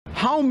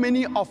how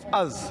many of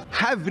us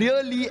have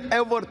really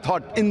ever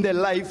thought in their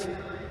life,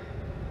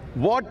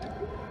 what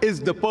is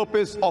the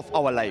purpose of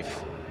our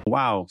life?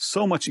 Wow,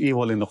 so much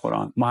evil in the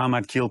Quran.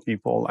 Muhammad killed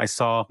people. I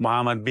saw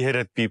Muhammad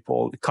beheaded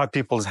people, cut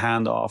people's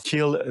hand off,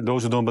 kill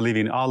those who don't believe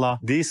in Allah.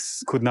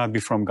 This could not be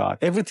from God.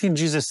 Everything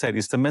Jesus said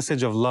is the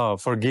message of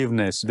love,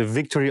 forgiveness, the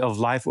victory of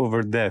life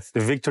over death,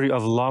 the victory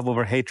of love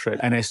over hatred.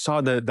 And I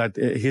saw that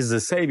he's the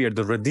savior,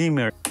 the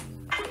redeemer.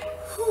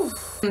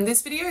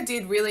 This video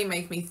did really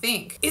make me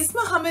think, is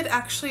Muhammad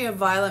actually a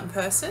violent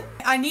person?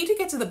 I need to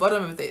get to the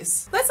bottom of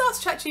this. Let's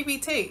ask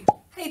ChatGPT.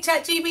 Hey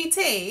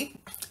ChatGPT,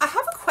 I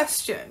have a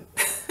question.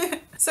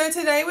 So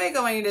today we're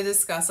going to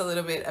discuss a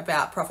little bit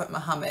about Prophet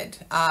Muhammad.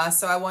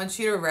 So I want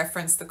you to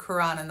reference the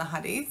Quran and the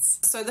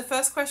Hadiths. So the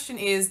first question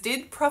is,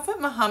 did Prophet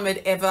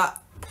Muhammad ever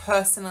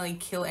personally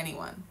kill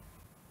anyone?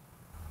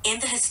 In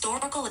the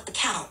historical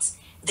accounts,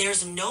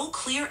 there's no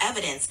clear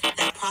evidence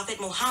that Prophet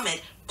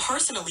Muhammad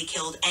personally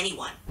killed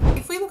anyone.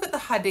 If we look at the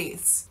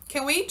Hadiths,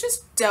 can we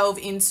just delve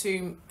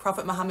into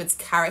Prophet Muhammad's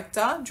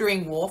character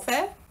during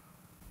warfare?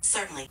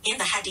 Certainly. In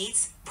the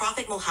Hadiths,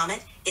 Prophet Muhammad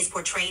is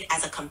portrayed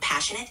as a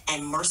compassionate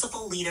and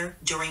merciful leader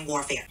during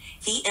warfare.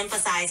 He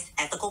emphasized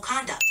ethical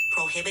conduct,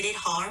 prohibited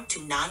harm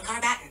to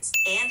non-combatants,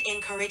 and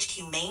encouraged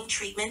humane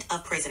treatment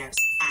of prisoners.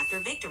 After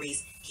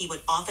victories, he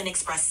would often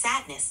express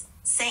sadness,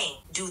 saying,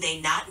 "Do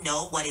they not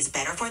know what is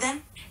better for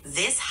them?"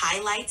 This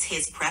highlights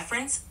his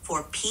preference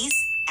for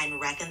peace and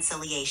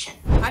reconciliation.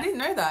 I didn't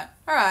know that.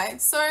 All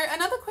right, so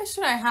another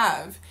question I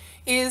have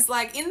is,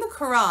 like, in the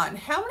Quran,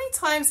 how many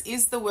times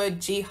is the word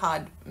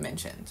jihad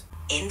mentioned?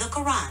 In the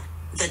Quran,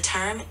 the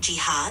term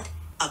jihad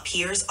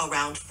appears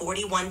around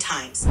 41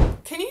 times.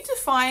 Can you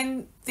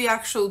define the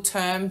actual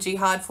term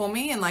jihad for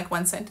me in like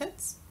one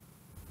sentence?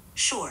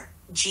 Sure.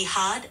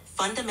 Jihad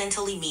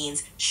fundamentally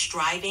means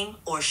striving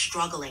or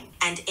struggling,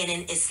 and in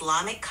an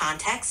Islamic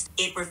context,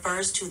 it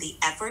refers to the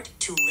effort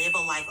to live a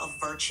life of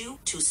virtue,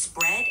 to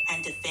spread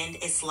and defend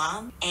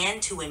Islam, and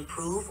to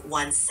improve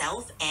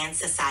oneself and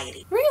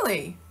society.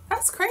 Really?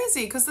 That's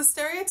crazy, because the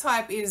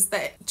stereotype is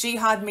that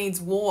jihad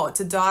means war,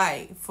 to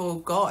die for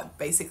God,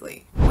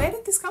 basically. Where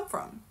did this come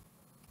from?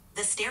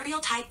 The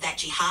stereotype that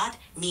jihad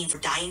means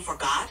dying for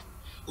God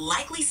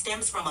likely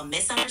stems from a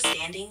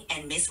misunderstanding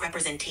and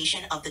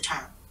misrepresentation of the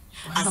term.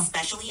 Wow.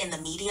 Especially in the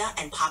media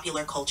and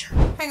popular culture.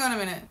 Hang on a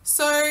minute.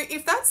 So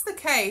if that's the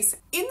case,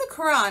 in the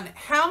Quran,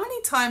 how many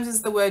times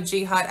is the word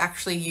jihad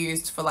actually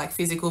used for like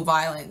physical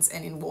violence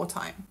and in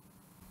wartime?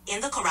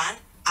 In the Quran,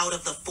 out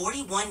of the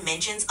 41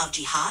 mentions of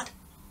jihad,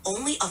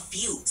 only a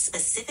few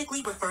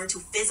specifically refer to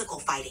physical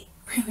fighting.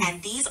 Really?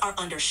 And these are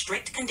under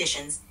strict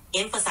conditions,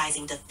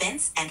 emphasizing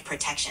defense and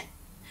protection.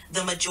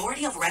 The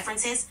majority of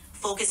references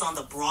focus on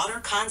the broader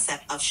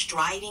concept of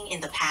striving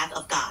in the path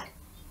of God,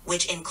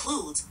 which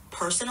includes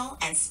personal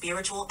and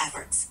spiritual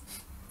efforts.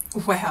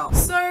 Wow.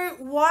 So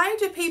why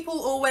do people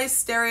always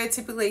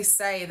stereotypically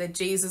say that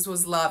Jesus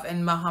was love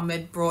and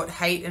Muhammad brought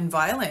hate and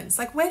violence?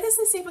 Like, where does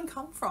this even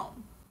come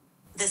from?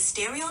 The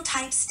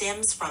stereotype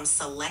stems from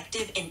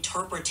selective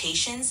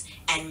interpretations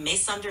and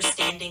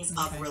misunderstandings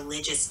of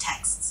religious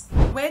texts.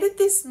 Where did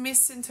this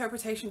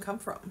misinterpretation come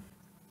from?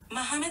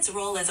 Muhammad's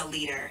role as a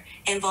leader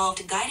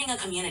involved guiding a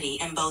community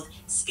in both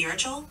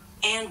spiritual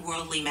and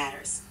worldly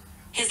matters.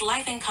 His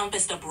life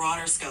encompassed a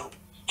broader scope,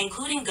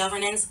 including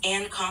governance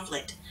and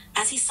conflict,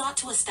 as he sought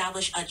to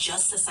establish a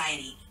just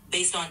society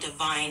based on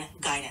divine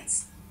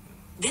guidance.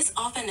 This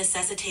often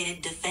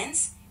necessitated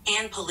defense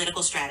and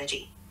political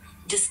strategy,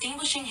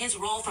 distinguishing his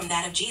role from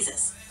that of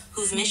Jesus,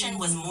 whose mission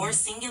was more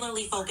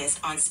singularly focused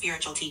on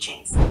spiritual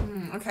teachings.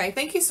 Okay,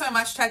 thank you so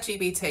much,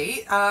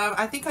 ChatGPT.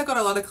 I think I got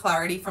a lot of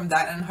clarity from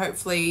that, and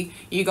hopefully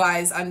you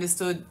guys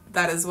understood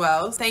that as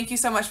well. Thank you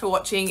so much for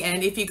watching,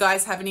 and if you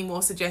guys have any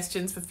more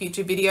suggestions for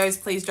future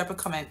videos, please drop a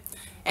comment,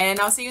 and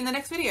I'll see you in the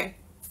next video.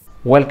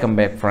 Welcome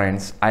back,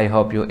 friends. I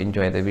hope you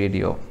enjoy the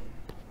video.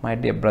 My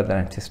dear brother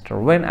and sister,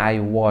 when I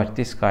watch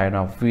this kind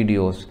of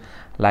videos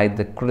like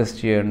the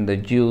Christian, the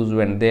Jews,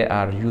 when they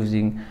are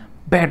using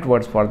bad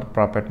words for the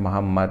Prophet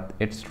Muhammad,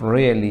 it's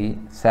really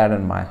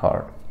saddened my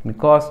heart,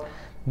 because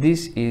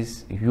this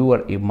is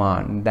your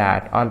iman,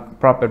 that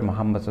Prophet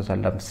Muhammad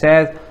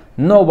says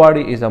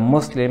nobody is a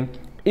Muslim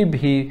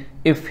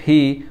if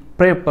he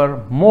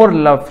prefer more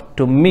love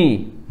to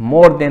me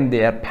more than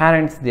their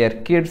parents, their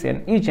kids,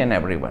 and each and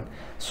everyone.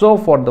 So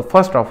for the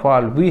first of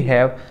all, we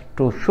have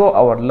to show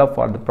our love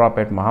for the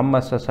Prophet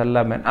Muhammad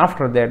and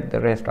after that the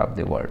rest of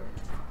the world.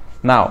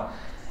 Now,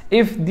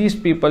 if these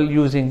people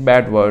using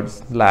bad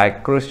words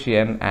like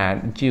Christian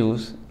and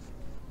Jews,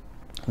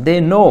 they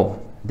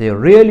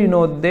really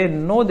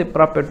know the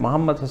Prophet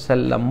Muhammad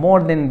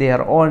more than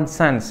their own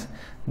sons,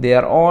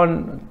 their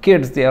own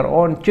kids, their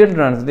own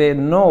children. They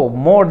know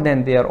more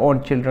than their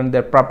own children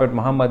that Prophet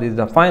Muhammad is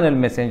the final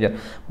messenger.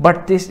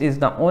 But this is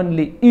the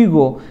only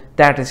ego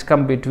that is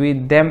come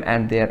between them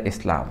and their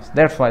Islam.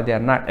 That's why they are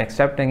not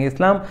accepting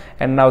Islam,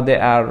 and now they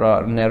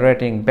are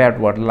narrating bad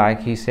word,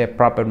 like he said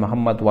Prophet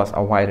Muhammad was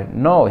avoided.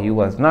 No, he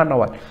was not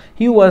avoided.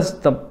 He was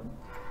the,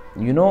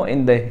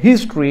 in the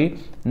history,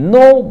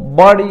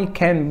 Nobody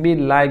can be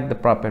like the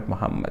Prophet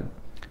Muhammad.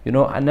 You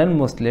know, a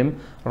non-Muslim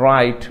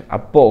write a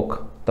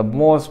book, the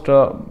most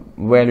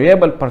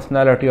valuable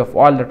personality of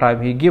all the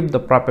time. He give the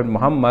Prophet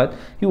Muhammad,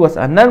 he was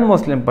a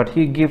non-Muslim, but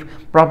he give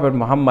Prophet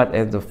Muhammad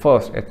as the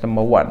first, as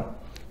number one.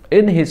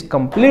 In his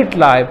complete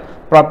life,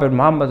 Prophet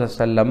Muhammad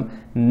ﷺ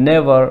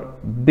never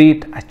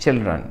beat a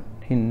children.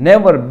 He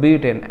never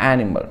beat an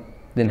animal.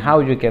 Then how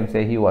you can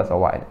say he was a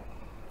violent?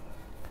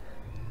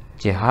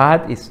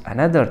 Jihad is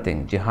another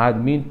thing.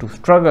 Jihad means to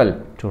struggle,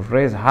 to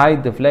raise high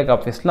the flag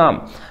of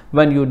Islam.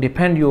 When you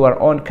defend your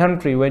own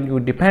country, when you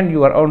defend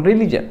your own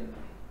religion.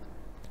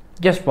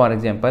 Just for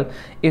example,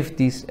 if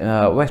these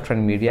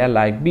Western media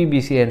like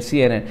BBC and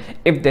CNN,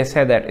 if they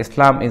say that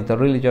Islam is the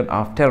religion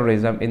of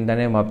terrorism in the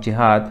name of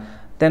jihad,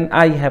 then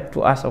I have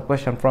to ask a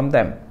question from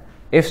them.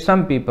 If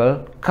some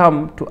people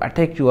come to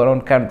attack your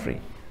own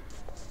country,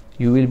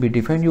 you will be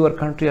defend your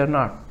country or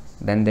not?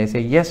 Then they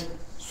say yes.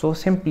 So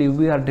simply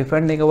we are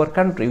defending our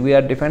country, we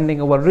are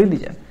defending our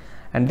religion,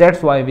 and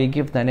that's why we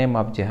give the name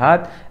of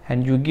jihad,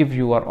 and you give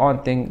your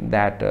own thing,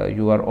 that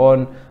your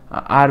own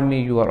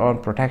army, your own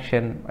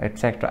protection,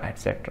 etc.,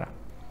 etc.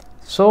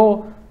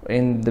 So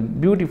in the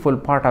beautiful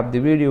part of the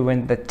video,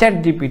 when the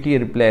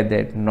ChatGPT replied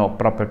that no,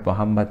 Prophet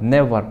Muhammad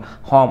never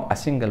harm a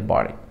single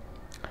body.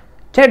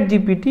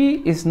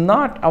 ChatGPT is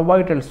not a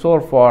vital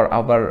source for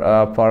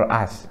our for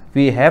us.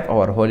 We have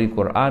our Holy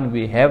Quran,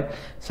 we have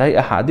Sahih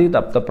Hadith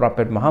of the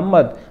Prophet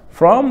Muhammad.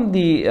 From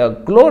the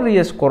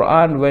glorious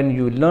Quran, when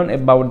you learn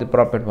about the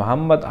Prophet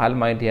Muhammad,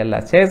 Almighty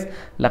Allah says,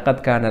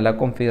 لَقَدْ كَانَ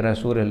لَكُمْ فِي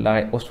رَسُولِ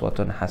اللَّهِ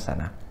أُسْوَةٌ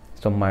حَسَنَةٌ.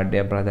 So my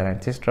dear brother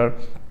and sister,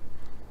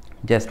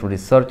 just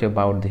research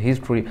about the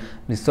history,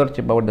 research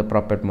about the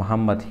Prophet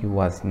Muhammad. He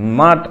was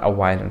not a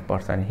violent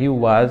person. He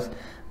was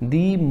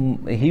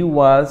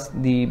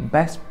the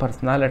best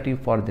personality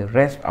for the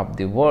rest of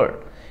the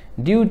world.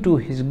 Due to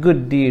his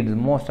good deeds,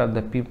 most of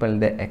the people,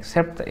 they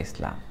accept the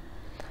Islam.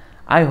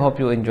 I hope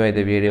you enjoy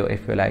the video.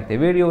 If you like the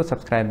video,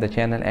 subscribe the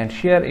channel and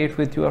share it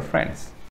with your friends.